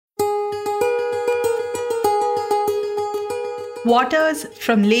Waters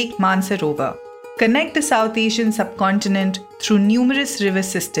from Lake Mansarovar connect the South Asian subcontinent through numerous river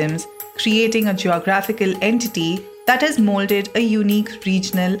systems, creating a geographical entity that has molded a unique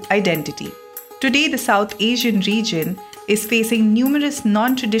regional identity. Today, the South Asian region is facing numerous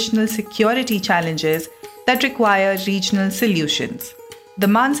non-traditional security challenges that require regional solutions. The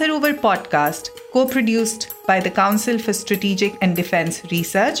Mansarovar podcast, co-produced by the Council for Strategic and Defense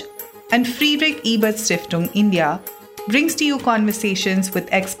Research and Friedrich Ebert Stiftung India, brings to you conversations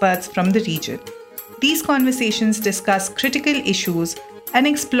with experts from the region. These conversations discuss critical issues and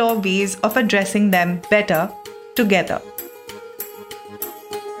explore ways of addressing them better together.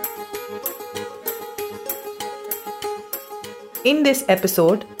 In this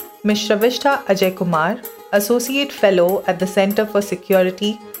episode, Ms. Shravishtha Ajaykumar, Associate Fellow at the Center for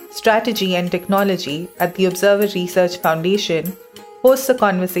Security, Strategy and Technology at the Observer Research Foundation, hosts a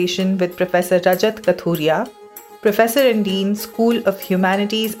conversation with Professor Rajat Kathuria, Professor and Dean, School of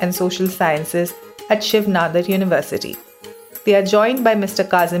Humanities and Social Sciences at Shiv University. They are joined by Mr.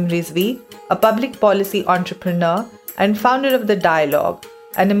 Kazim Rizvi, a public policy entrepreneur and founder of The Dialogue,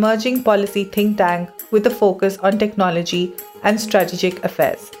 an emerging policy think tank with a focus on technology and strategic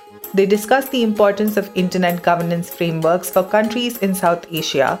affairs. They discuss the importance of internet governance frameworks for countries in South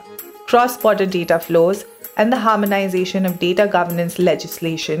Asia, cross-border data flows, and the harmonization of data governance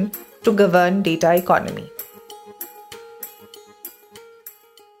legislation to govern data economy.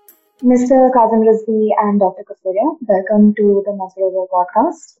 Mr. Kazim Rizvi and Dr. Kathuria, welcome to the Mansarovar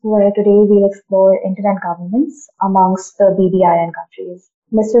podcast, where today we'll explore internet governance amongst the BBIN countries.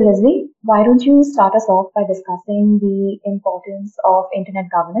 Mr. Rizvi, why don't you start us off by discussing the importance of internet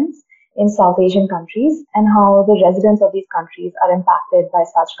governance in South Asian countries and how the residents of these countries are impacted by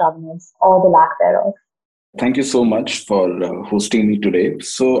such governance or the lack thereof? Thank you so much for hosting me today.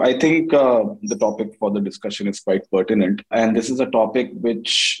 So I think the topic for the discussion is quite pertinent. And this is a topic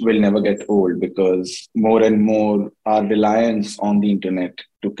which will never get old because more and more our reliance on the internet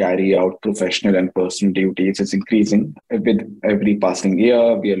to carry out professional and personal duties is increasing. With every passing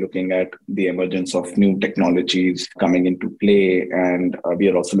year, we are looking at the emergence of new technologies coming into play. And we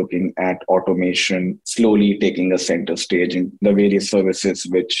are also looking at automation slowly taking a center stage in the various services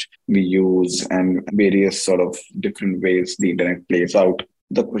which we use and various sort of different ways the internet plays out.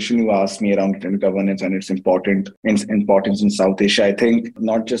 The question you asked me around internet governance and its importance in South Asia, I think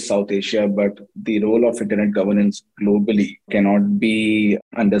not just South Asia, but the role of internet governance globally cannot be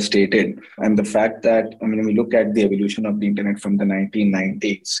understated. And the fact that, when we look at the evolution of the internet from the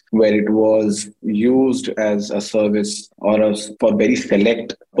 1990s, where it was used as a service or for very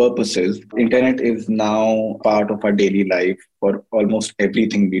select purposes, internet is now part of our daily life for almost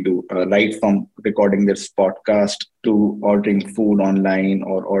everything we do, right from recording this podcast to ordering food online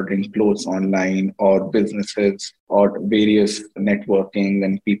or ordering clothes online or businesses or various networking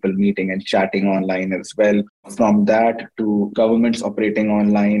and people meeting and chatting online as well. From that to governments operating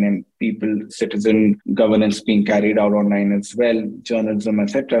online and citizen governance being carried out online as well, journalism,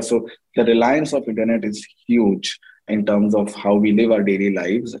 etc. So the reliance of internet is huge in terms of how we live our daily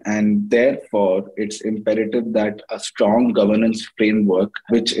lives. And therefore, it's imperative that a strong governance framework,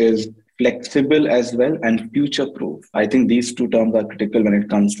 which is flexible as well and future-proof. I think these two terms are critical when it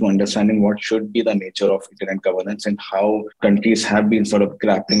comes to understanding what should be the nature of internet governance and how countries have been sort of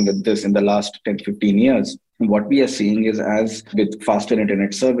grappling with this in the last 10, 15 years. What we are seeing is as with faster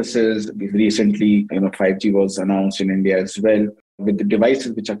internet services, recently, 5G was announced in India as well, with the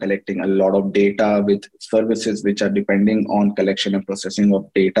devices which are collecting a lot of data, with services which are depending on collection and processing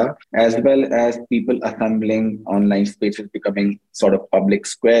of data, as well as people assembling online spaces becoming sort of public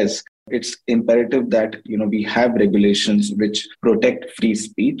squares. It's imperative that, we have regulations which protect free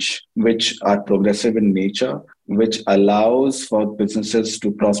speech, which are progressive in nature, which allows for businesses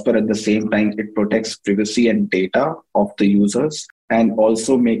to prosper. At the same time, it protects privacy and data of the users, and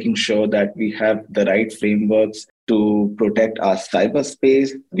also making sure that we have the right frameworks to protect our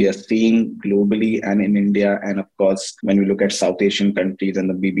cyberspace. We are seeing globally and in India, and of course, when we look at South Asian countries and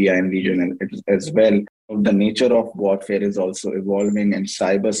the BBIN region as well, the nature of warfare is also evolving, and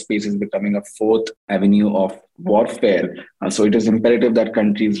cyberspace is becoming a fourth avenue of warfare. So it is imperative that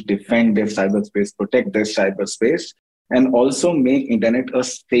countries defend their cyberspace, protect their cyberspace, and also make internet a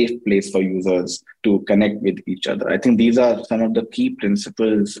safe place for users to connect with each other. I think these are some of the key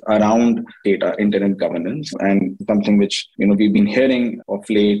principles around internet governance, and something which we've been hearing of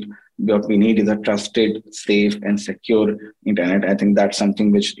late. What we need is a trusted, safe, and secure internet. I think that's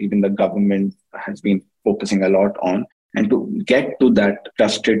something which even the government has been focusing a lot on. And to get to that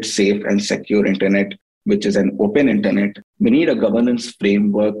trusted, safe, and secure internet, which is an open internet. We need a governance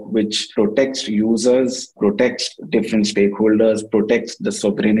framework which protects users, protects different stakeholders, protects the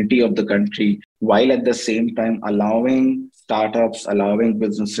sovereignty of the country, while at the same time allowing startups, allowing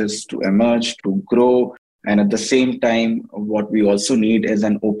businesses to emerge, to grow. And at the same time, what we also need is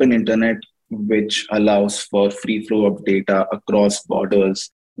an open internet which allows for free flow of data across borders,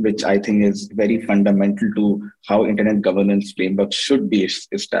 which I think is very fundamental to how internet governance framework should be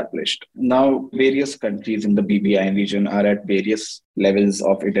established. Now, various countries in the BBI region are at various levels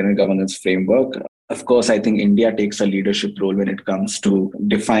of internet governance framework. Of course, I think India takes a leadership role when it comes to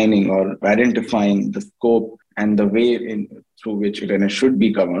defining or identifying the scope and the way through which internet should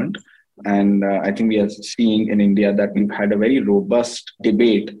be governed. And I think we are seeing in India that we've had a very robust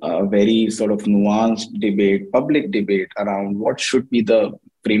debate, a very sort of nuanced debate, public debate around what should be the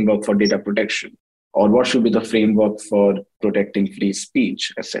framework for data protection, or what should be the framework for protecting free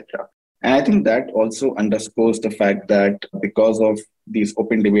speech, etc. And I think that also underscores the fact that because of these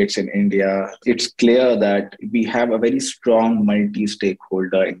open debates in India, it's clear that we have a very strong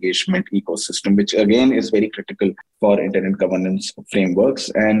multi-stakeholder engagement ecosystem, which again is very critical for internet governance frameworks.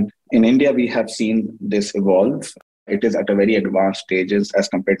 And in India, we have seen this evolve. It is at a very advanced stages as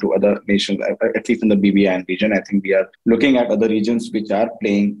compared to other nations, at least in the BBI region. I think we are looking at other regions which are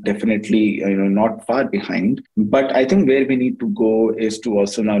playing definitely not far behind. But I think where we need to go is to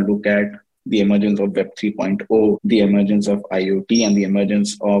also now look at the emergence of Web 3.0, the emergence of IoT, and the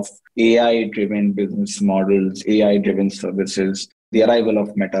emergence of AI-driven business models, AI-driven services, the arrival of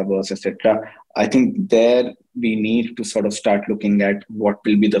metaverse, etc. I think there we need to sort of start looking at what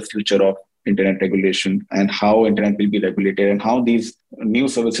will be the future of internet regulation and how internet will be regulated, and how these new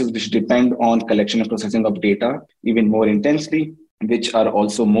services which depend on collection and processing of data even more intensely, which are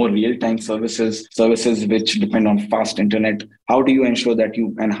also more real-time services which depend on fast internet. How do you ensure that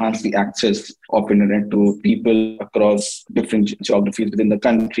you enhance the access of internet to people across different geographies within the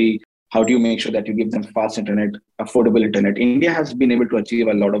country? How do you make sure that you give them fast internet, affordable internet? India has been able to achieve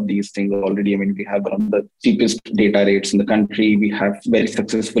a lot of these things already. I mean, we have one of the cheapest data rates in the country. We have very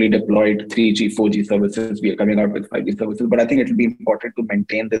successfully deployed 3G, 4G services. We are coming out with 5G services. But I think it will be important to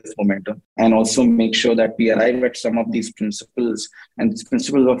maintain this momentum and also make sure that we arrive at some of these principles. And these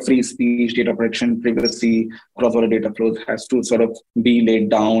principles of free speech, data protection, privacy, cross-border data flows has to sort of be laid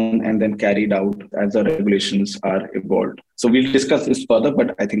down and then carried out as the regulations are evolved. So we'll discuss this further,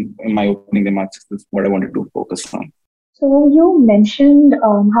 but I think in my opening remarks, this is what I wanted to focus on. So you mentioned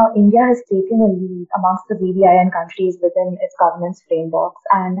how India has taken a lead amongst the BBIN countries within its governance frameworks,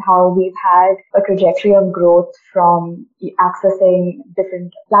 and how we've had a trajectory of growth from accessing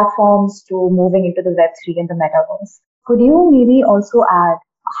different platforms to moving into the Web3 and the metaverse. Could you maybe also add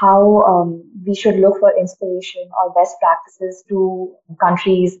how we should look for inspiration or best practices to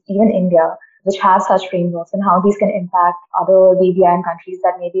countries, even India, which have such frameworks, and how these can impact other BBIN countries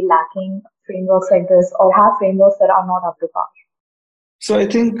that may be lacking frameworks like this or have frameworks that are not up to par? So I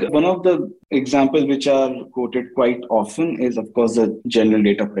think one of the examples which are quoted quite often is, of course, the General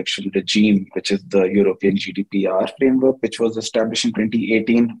Data Protection Regime, which is the European GDPR framework, which was established in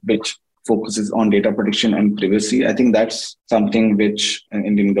 2018, which focuses on data protection and privacy. I think that's something which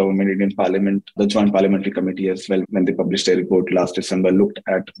Indian government, Indian Parliament, the Joint Parliamentary Committee as well, when they published their report last December, looked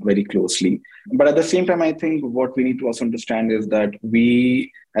at very closely. But at the same time, I think what we need to also understand is that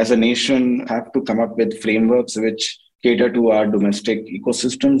we as a nation have to come up with frameworks which cater to our domestic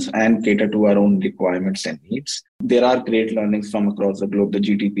ecosystems and cater to our own requirements and needs. There are great learnings from across the globe. The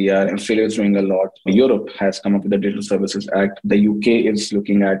GDPR, Australia is doing a lot. Europe has come up with the Digital Services Act. The UK is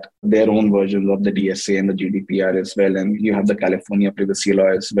looking at their own versions of the DSA and the GDPR as well. And you have the California privacy law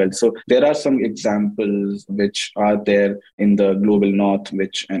as well. So there are some examples which are there in the global north,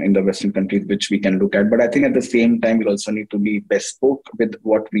 and in the Western countries, which we can look at. But I think at the same time, we also need to be bespoke with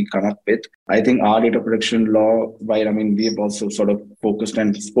what we come up with. I think our data protection law, while we have also sort of focused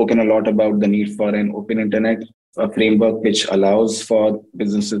and spoken a lot about the need for an open internet, a framework which allows for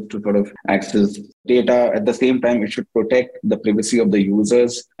businesses to sort of access data. At the same time, it should protect the privacy of the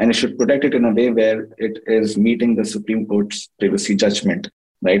users, and it should protect it in a way where it is meeting the Supreme Court's privacy judgment,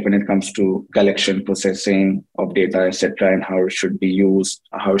 right, when it comes to collection, processing of data, etc., and how it should be used,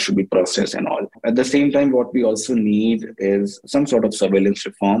 how it should be processed and all. At the same time, what we also need is some sort of surveillance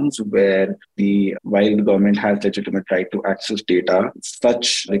reforms where while the government has legitimate right to access data,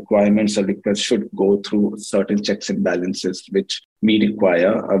 such requirements or requests should go through certain checks and balances, which we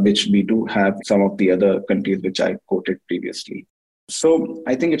require, which we do have some of the other countries which I quoted previously. So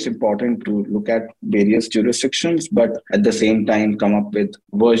I think it's important to look at various jurisdictions, but at the same time, come up with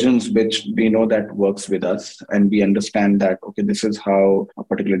versions which we know that works with us. And we understand that, okay, this is how a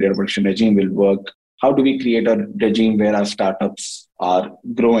particular data protection regime will work how do we create a regime where our startups are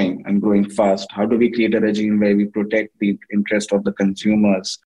growing and growing fast? How do we create a regime where we protect the interest of the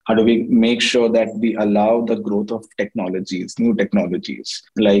consumers? How do we make sure that we allow the growth of technologies, new technologies?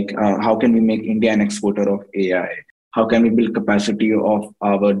 Like how can we make India an exporter of AI? How can we build capacity of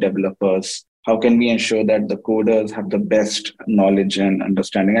our developers? How can we ensure that the coders have the best knowledge and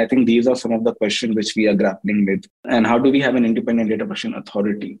understanding? I think these are some of the questions which we are grappling with. And how do we have an independent data protection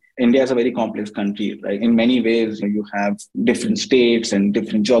authority? India is a very complex country, right? In many ways, you have different states and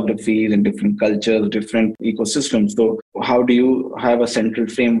different geographies and different cultures, different ecosystems. So how do you have a central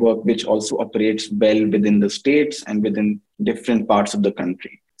framework which also operates well within the states and within different parts of the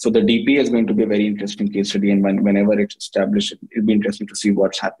country? So the DP is going to be a very interesting case study, and whenever it's established, it'll be interesting to see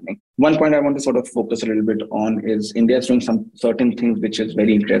what's happening. One point I want to sort of focus a little bit on is India is doing some certain things which is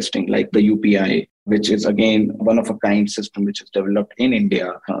very interesting, like the UPI, which is again one of a kind system which is developed in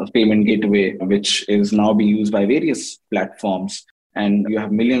India, a payment gateway, which is now being used by various platforms. And you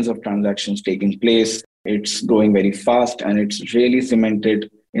have millions of transactions taking place. It's growing very fast, and it's really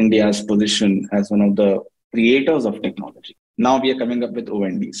cemented India's position as one of the creators of technology. Now we are coming up with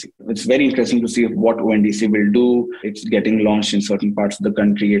ONDC. It's very interesting to see what ONDC will do. It's getting launched in certain parts of the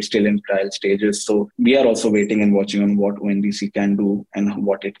country. It's still in trial stages. So we are also waiting and watching on what ONDC can do and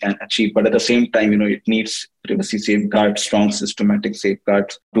what it can achieve. But at the same time, it needs privacy safeguards, strong systematic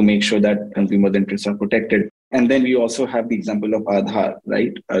safeguards to make sure that consumer interests are protected. And then we also have the example of Aadhaar,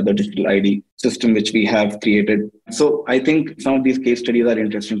 right? The digital ID system which we have created. So I think some of these case studies are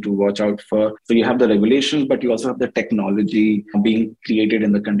interesting to watch out for. So you have the regulations, but you also have the technology being created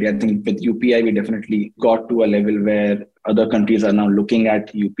in the country. I think with UPI, we definitely got to a level where other countries are now looking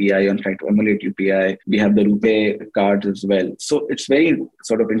at UPI and trying to emulate UPI. We have the RuPay cards as well. So it's very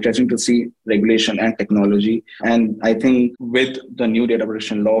sort of interesting to see regulation and technology. And I think with the new data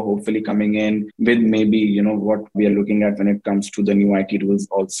protection law hopefully coming in, with maybe, what we are looking at when it comes to the new IT rules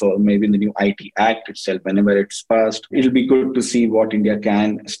also, maybe the new IT Act itself, whenever it's passed, it'll be good to see what India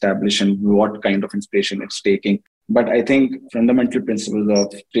can establish and what kind of inspiration it's taking. But I think fundamental principles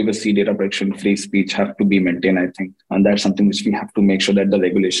of privacy, data protection, free speech have to be maintained, I think. And that's something which we have to make sure that the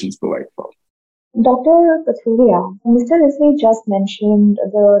regulations provide for. Dr. Kathuria, Mr. Rizvi just mentioned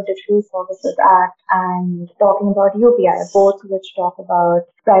the Digital Services Act and talking about UPI, both which talk about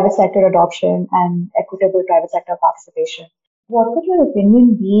private sector adoption and equitable private sector participation. What would your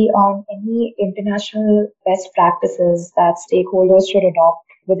opinion be on any international best practices that stakeholders should adopt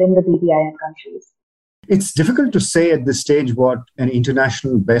within the BBIN countries? It's difficult to say at this stage what an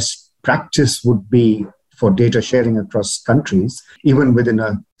international best practice would be for data sharing across countries, even within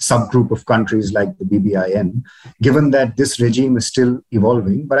a subgroup of countries like the BBIN, given that this regime is still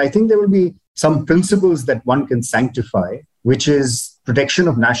evolving. But I think there will be some principles that one can sanctify, which is protection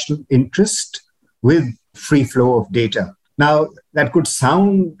of national interest with free flow of data. Now, that could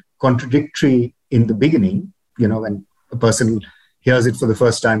sound contradictory in the beginning. When a person hears it for the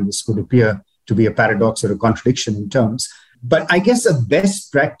first time, this could appear to be a paradox or a contradiction in terms. But I guess a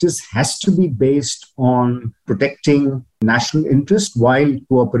best practice has to be based on protecting national interest while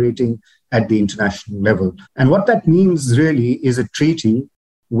cooperating at the international level. And what that means really is a treaty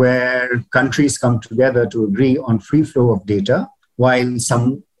where countries come together to agree on free flow of data, while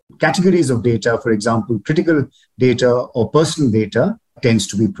some categories of data, for example, critical data or personal data, tends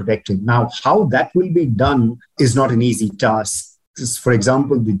to be protected. Now, how that will be done is not an easy task. For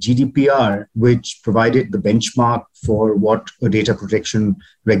example, the GDPR, which provided the benchmark for what a data protection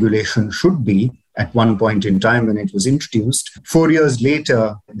regulation should be at one point in time when it was introduced. 4 years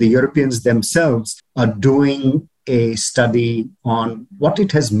later, the Europeans themselves are doing a study on what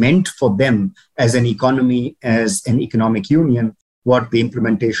it has meant for them as an economy, as an economic union, what the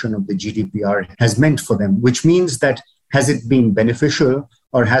implementation of the GDPR has meant for them, which means that has it been beneficial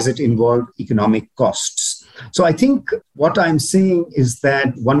or has it involved economic costs? So I think what I'm saying is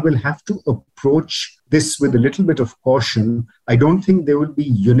that one will have to approach this with a little bit of caution. I don't think there will be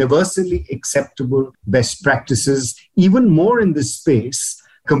universally acceptable best practices, even more in this space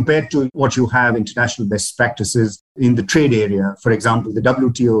compared to what you have international best practices in the trade area. For example, the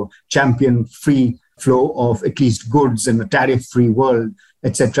WTO champion free flow of at least goods in a tariff-free world,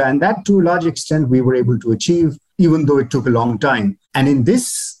 etc. And that to a large extent we were able to achieve, even though it took a long time. And in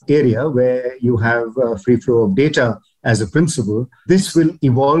this area where you have free flow of data as a principle, this will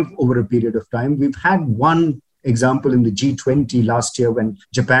evolve over a period of time. We've had one example in the G20 last year when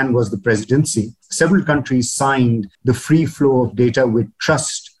Japan was the presidency. Several countries signed the free flow of data with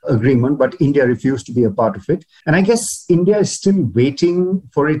trust agreement, but India refused to be a part of it. And I guess India is still waiting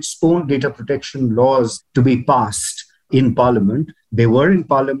for its own data protection laws to be passed in Parliament. They were in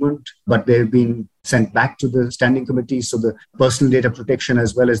Parliament, but they've been sent back to the standing committee. So the personal data protection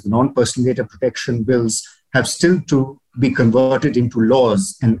as well as the non-personal data protection bills have still to be converted into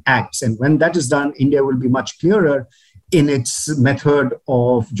laws and acts. And when that is done, India will be much clearer in its method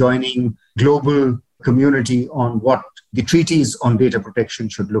of joining global community on what the treaties on data protection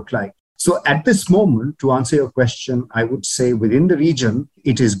should look like. So at this moment, to answer your question, I would say within the region,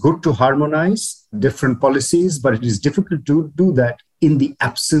 it is good to harmonize different policies, but it is difficult to do that in the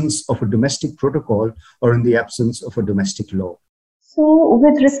absence of a domestic protocol or in the absence of a domestic law. So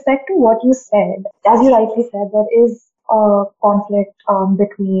with respect to what you said, as you rightly said, there is a conflict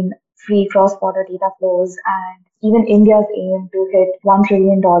between free cross-border data flows and even India's aim to hit $1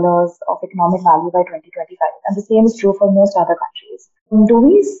 trillion of economic value by 2025. And the same is true for most other countries. Do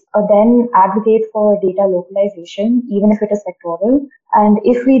we then advocate for data localization, even if it is sectoral? And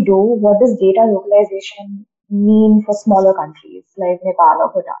if we do, what does data localization mean for smaller countries like Nepal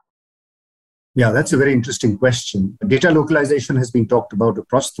or Bhutan? Yeah, that's a very interesting question. Data localization has been talked about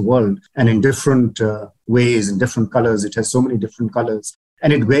across the world and in different ways, in different colors. It has so many different colors.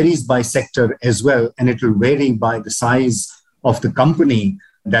 And it varies by sector as well. And it will vary by the size of the company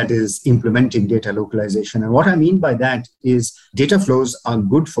that is implementing data localization. And what I mean by that is data flows are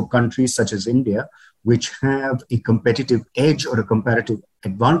good for countries such as India, which have a competitive edge or a comparative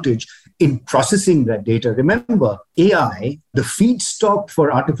advantage in processing that data. Remember, AI, the feedstock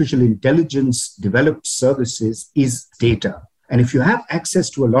for artificial intelligence developed services is data. And if you have access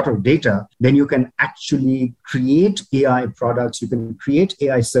to a lot of data, then you can actually create AI products, you can create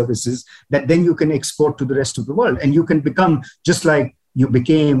AI services that then you can export to the rest of the world. And you can become, just like you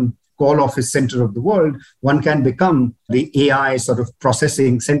became call office center of the world, one can become the AI sort of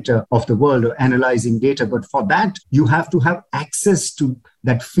processing center of the world or analyzing data. But for that, you have to have access to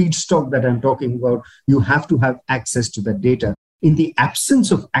that feedstock that I'm talking about. You have to have access to that data. In the absence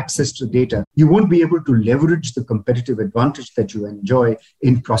of access to data, you won't be able to leverage the competitive advantage that you enjoy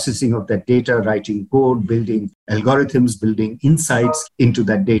in processing of that data, writing code, building algorithms, building insights into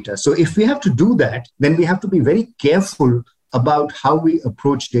that data. So if we have to do that, then we have to be very careful about how we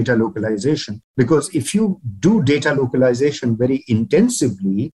approach data localization. Because if you do data localization very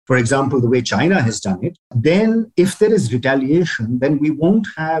intensively, for example, the way China has done it, then if there is retaliation, then we won't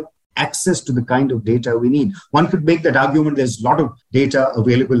have access to the kind of data we need. One could make that argument there's a lot of data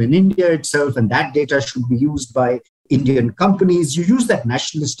available in India itself, and that data should be used by Indian companies. You use that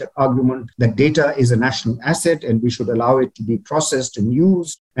nationalist argument that data is a national asset and we should allow it to be processed and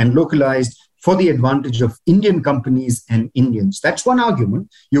used and localized for the advantage of Indian companies and Indians. That's one argument.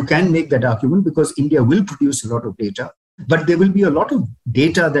 You can make that argument because India will produce a lot of data, but there will be a lot of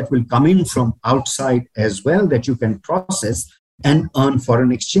data that will come in from outside as well that you can process and earn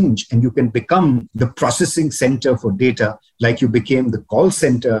foreign exchange. And you can become the processing center for data, like you became the call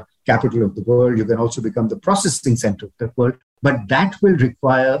center capital of the world. You can also become the processing center of the world. But that will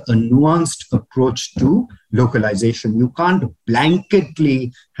require a nuanced approach to localization. You can't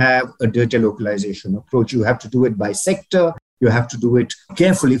blanketly have a data localization approach. You have to do it by sector. You have to do it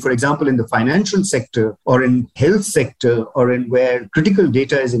carefully. For example, in the financial sector or in health sector or in where critical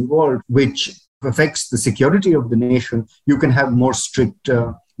data is involved, which affects the security of the nation, you can have more strict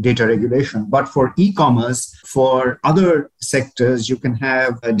data regulation. But for e-commerce, for other sectors, you can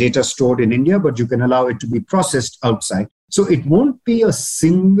have data stored in India, but you can allow it to be processed outside. So it won't be a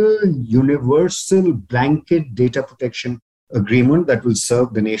single universal blanket data protection agreement that will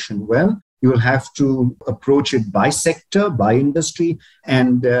serve the nation well. You will have to approach it by sector, by industry,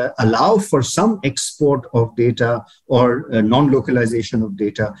 and allow for some export of data or non-localization of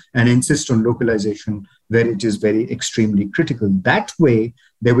data and insist on localization where it is very extremely critical. That way,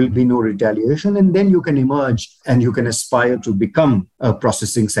 there will be no retaliation, and then you can emerge and you can aspire to become a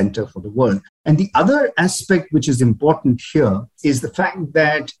processing center for the world. And the other aspect which is important here is the fact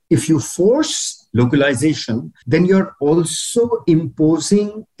that if you force localization, then you're also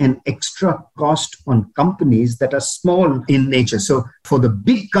imposing an extra cost on companies that are small in nature. So for the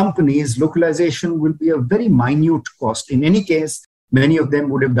big companies, localization will be a very minute cost. In any case, many of them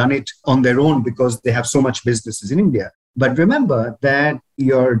would have done it on their own because they have so much businesses in India. But remember that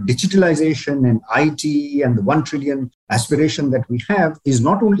your digitalization and IT and the 1 trillion aspiration that we have is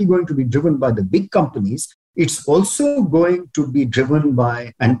not only going to be driven by the big companies, it's also going to be driven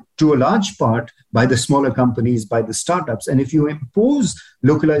by, and to a large part, by the smaller companies, by the startups. And if you impose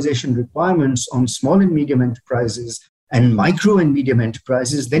localization requirements on small and medium enterprises and micro and medium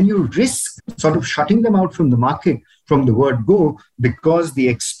enterprises, then you risk sort of shutting them out from the market from the word go, because the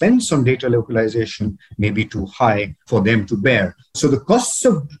expense on data localization may be too high for them to bear. So the costs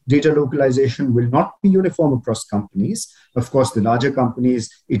of data localization will not be uniform across companies. Of course, the larger companies,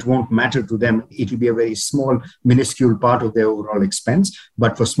 it won't matter to them. It will be a very small, minuscule part of their overall expense.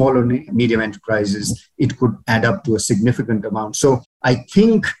 But for smaller, medium enterprises, it could add up to a significant amount. So I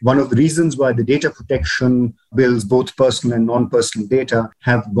think one of the reasons why the data protection bills, both personal and non-personal data,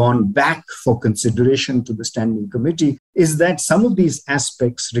 have gone back for consideration to the Standing Committee is that some of these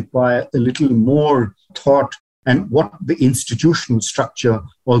aspects require a little more thought, and what the institutional structure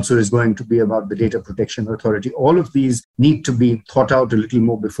also is going to be about the Data Protection Authority. All of these need to be thought out a little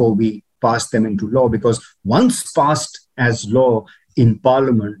more before we pass them into law, because once passed as law in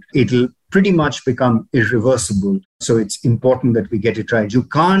Parliament, it'll pretty much become irreversible. So it's important that we get it right. You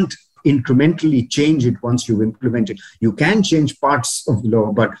can't incrementally change it once you've implemented. You can change parts of the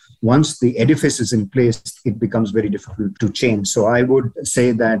law, but once the edifice is in place, it becomes very difficult to change. So I would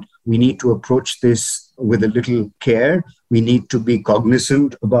say that we need to approach this with a little care. We need to be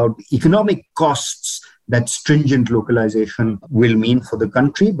cognizant about the economic costs that stringent localization will mean for the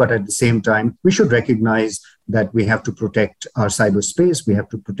country. But at the same time, we should recognize that we have to protect our cyberspace. We have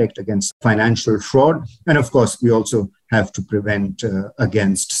to protect against financial fraud. And of course, we also have to prevent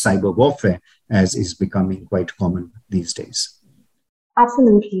against cyber warfare, as is becoming quite common these days.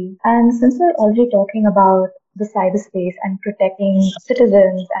 Absolutely. And since we're already talking about the cyberspace and protecting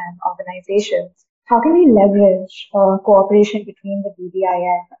citizens and organizations, how can we leverage cooperation between the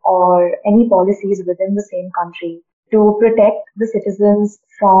BBIN or any policies within the same country to protect the citizens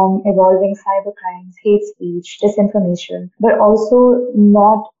from evolving cybercrimes, hate speech, disinformation, but also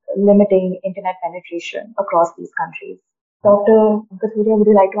not limiting internet penetration across these countries? Dr. Kathuria, would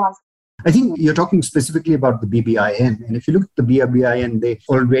you like to answer? I think you're talking specifically about the BBIN. And if you look at the BBIN, they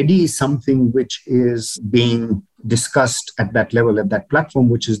already something which is being discussed at that level, at that platform,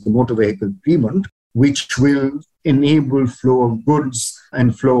 which is the motor vehicle agreement, which will enable flow of goods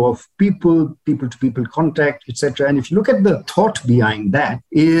and flow of people, people-to-people contact, etc. And if you look at the thought behind that,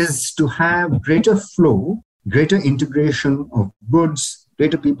 is to have greater flow, greater integration of goods,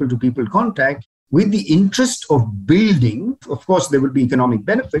 greater people-to-people contact, with the interest of building, of course, there will be economic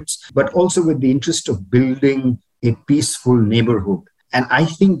benefits, but also with the interest of building a peaceful neighborhood. And I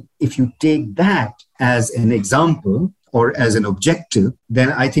think if you take that as an example or as an objective,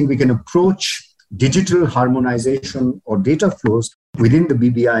 then I think we can approach digital harmonization or data flows within the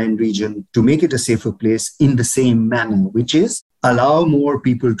BBIN region to make it a safer place in the same manner, which is allow more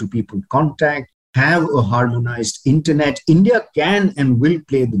people-to-people contact, have a harmonized internet. India can and will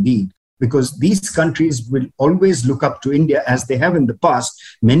play the lead, because these countries will always look up to India as they have in the past.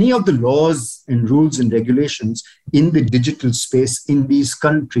 Many of the laws and rules and regulations in the digital space in these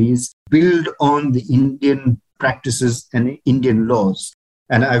countries build on the Indian practices and Indian laws.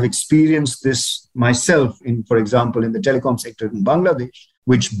 And I've experienced this myself in, for example, in the telecom sector in Bangladesh,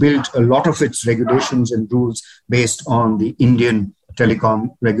 which built a lot of its regulations and rules based on the Indian telecom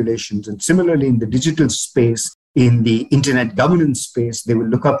regulations. And similarly, in the digital space, in the internet governance space, they will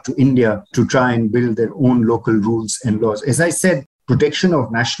look up to India to try and build their own local rules and laws. As I said, protection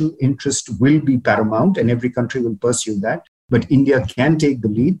of national interest will be paramount, and every country will pursue that. But India can take the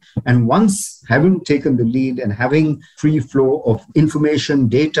lead. And once having taken the lead and having free flow of information,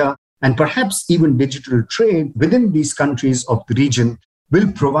 data, and perhaps even digital trade within these countries of the region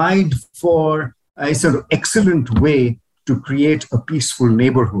will provide for a sort of excellent way to create a peaceful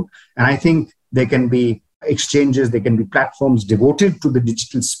neighborhood. And I think there can be exchanges, there can be platforms devoted to the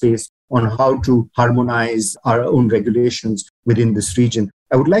digital space on how to harmonize our own regulations within this region.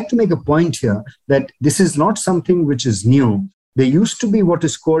 I would like to make a point here that this is not something which is new. There used to be what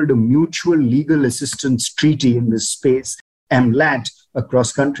is called a mutual legal assistance treaty in this space, MLAT,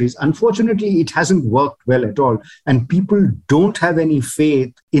 across countries. Unfortunately, it hasn't worked well at all. And people don't have any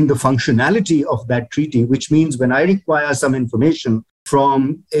faith in the functionality of that treaty, which means when I require some information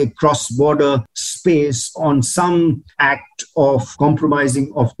from a cross-border space on some act of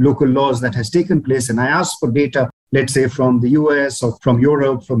compromising of local laws that has taken place, and I ask for data, let's say from the US or from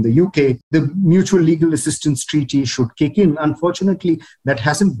Europe, from the UK, the Mutual Legal Assistance Treaty should kick in. Unfortunately, that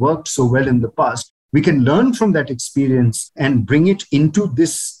hasn't worked so well in the past. We can learn from that experience and bring it into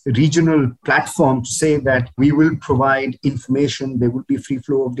this regional platform to say that we will provide information, there will be free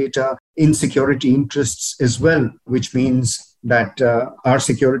flow of data in security interests as well, which means that our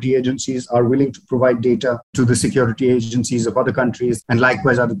security agencies are willing to provide data to the security agencies of other countries, and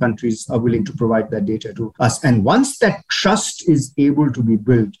likewise other countries are willing to provide that data to us. And once that trust is able to be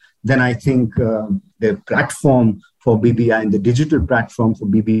built, then I think the platform for BBIN, the digital platform for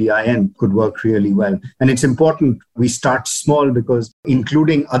BBIN could work really well. And it's important we start small because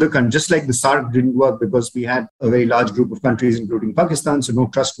including other countries, just like the SARC didn't work because we had a very large group of countries, including Pakistan, so no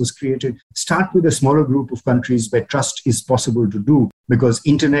trust was created. Start with a smaller group of countries where trust is possible to do, because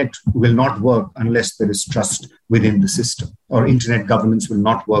internet will not work unless there is trust within the system, or internet governance will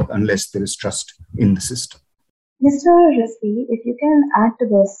not work unless there is trust in the system. Mr. Rizvi, if you can add to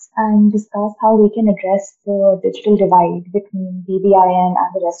this and discuss how we can address the digital divide between BBIN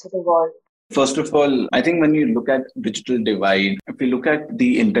and the rest of the world. First of all, I think when you look at digital divide, if you look at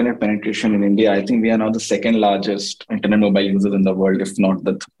the internet penetration in India, I think we are now the second largest internet mobile users in the world, if not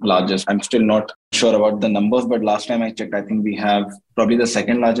the largest. I'm still not sure about the numbers, but last time I checked, I think we have probably the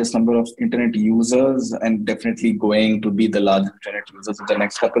second largest number of internet users and definitely going to be the largest internet users in the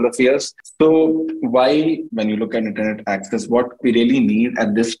next couple of years. So while when you look at internet access, what we really need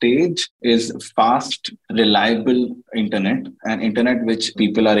at this stage is fast, reliable internet, and internet which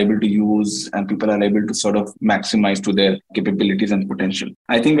people are able to use and people are able to sort of maximize to their capabilities and potential.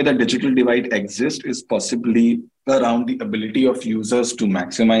 I think where the digital divide exists is possibly around the ability of users to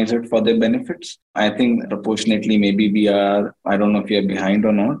maximize it for their benefits. I think proportionately, maybe we are, I don't know if we are behind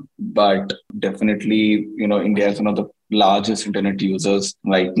or not, but definitely, India is one of the largest internet users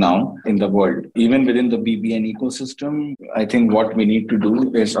right now in the world. Even within the BBN ecosystem, I think what we need to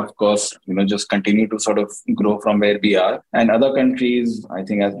do is, of course, just continue to sort of grow from where we are. And other countries, I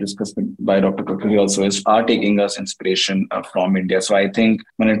think as discussed by Dr. Kathuria also, are taking us inspiration from India. So I think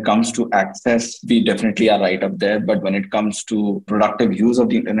when it comes to access, we definitely are right up there. But when it comes to productive use of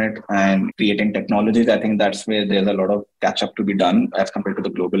the internet and creating technologies, I think that's where there's a lot of catch up to be done as compared to the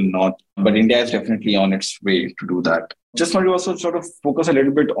global north. But India is definitely on its way to do that. Just want to also sort of focus a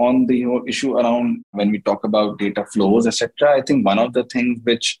little bit on the issue around when we talk about data flows, etc. I think one of the things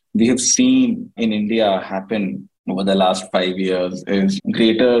which we have seen in India happen over the last 5 years is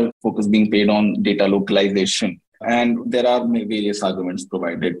greater focus being paid on data localization. And there are various arguments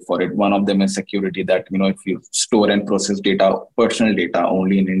provided for it. One of them is security, that, if you store and process data, personal data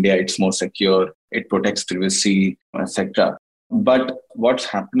only in India, it's more secure, it protects privacy, etc. But what's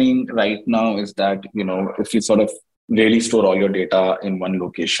happening right now is that, if you sort of really store all your data in one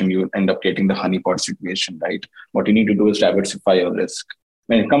location, you end up getting the honeypot situation, right? What you need to do is diversify your risk.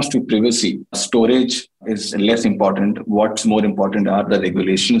 When it comes to privacy, storage is less important. What's more important are the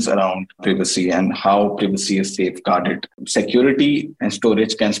regulations around privacy and how privacy is safeguarded. Security and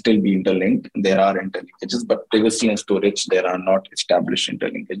storage can still be interlinked. There are interlinkages, but privacy and storage, there are not established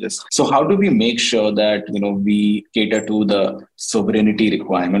interlinkages. So how do we make sure that, we cater to the sovereignty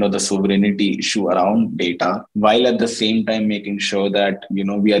requirement or the sovereignty issue around data, while at the same time making sure that,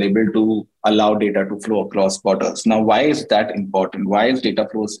 we are able to allow data to flow across borders. Now, why is that important? Why is data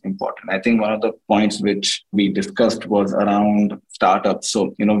flows important? I think one of the points which we discussed was around startups.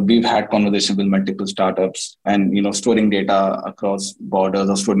 So, we've had conversations with multiple startups and, storing data across borders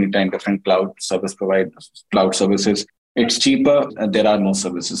or storing data in different cloud services. It's cheaper. There are no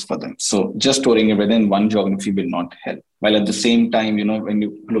services for them. So just storing it within one geography will not help. While at the same time, when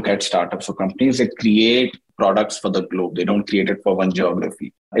you look at startups or companies, they create products for the globe. They don't create it for one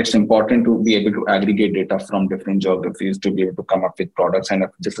geography. It's important to be able to aggregate data from different geographies to be able to come up with products. And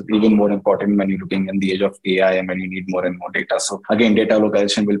this is even more important when you're looking in the age of AI and when you need more and more data. So again, data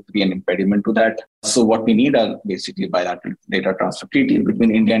localization will be an impediment to that. So what we need are basically bilateral data transfer treaties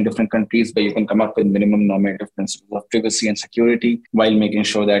between India and different countries where you can come up with minimum normative principles of privacy and security while making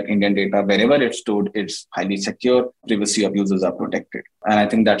sure that Indian data, wherever it's stored, it's highly secure, privacy of users are protected. And I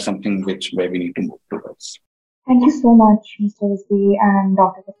think that's something where we need to move towards. Thank you so much, Mr. Rizvi and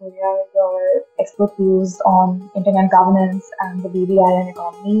Dr. Kathuria. Your expert views on internet governance and the BBIN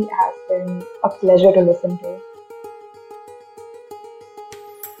economy has been a pleasure to listen to.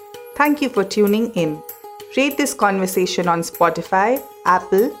 Thank you for tuning in. Rate this conversation on Spotify,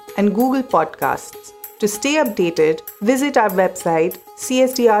 Apple, and Google Podcasts. To stay updated, visit our website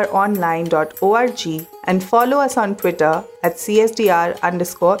csdronline.org and follow us on Twitter at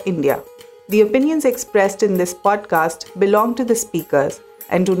csdr_India. The opinions expressed in this podcast belong to the speakers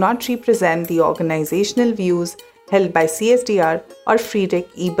and do not represent the organizational views held by CSDR or Friedrich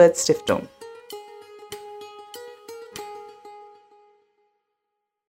Ebert Stiftung.